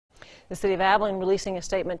The City of Abilene releasing a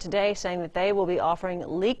statement today saying that they will be offering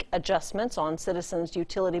leak adjustments on citizens'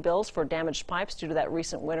 utility bills for damaged pipes due to that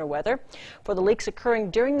recent winter weather. For the leaks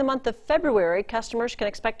occurring during the month of February, customers can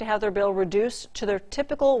expect to have their bill reduced to their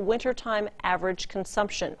typical wintertime average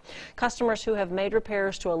consumption. Customers who have made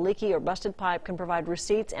repairs to a leaky or busted pipe can provide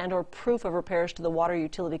receipts and/or proof of repairs to the Water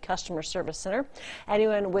Utility Customer Service Center.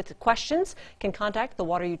 Anyone with questions can contact the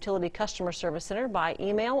Water Utility Customer Service Center by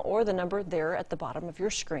email or the number there at the bottom of your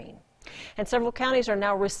screen. And several counties are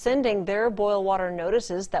now rescinding their boil water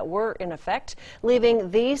notices that were in effect, leaving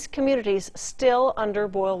these communities still under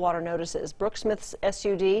boil water notices. Brooksmith's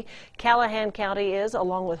SUD, Callahan County is,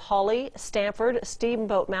 along with Hawley, Stanford,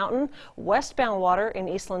 Steamboat Mountain, Westbound Water in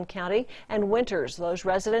Eastland County, and Winters. Those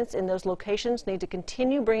residents in those locations need to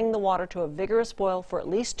continue bringing the water to a vigorous boil for at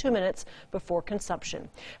least 2 minutes before consumption.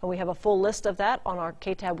 And we have a full list of that on our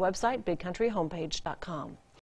KTAB website, bigcountryhomepage.com.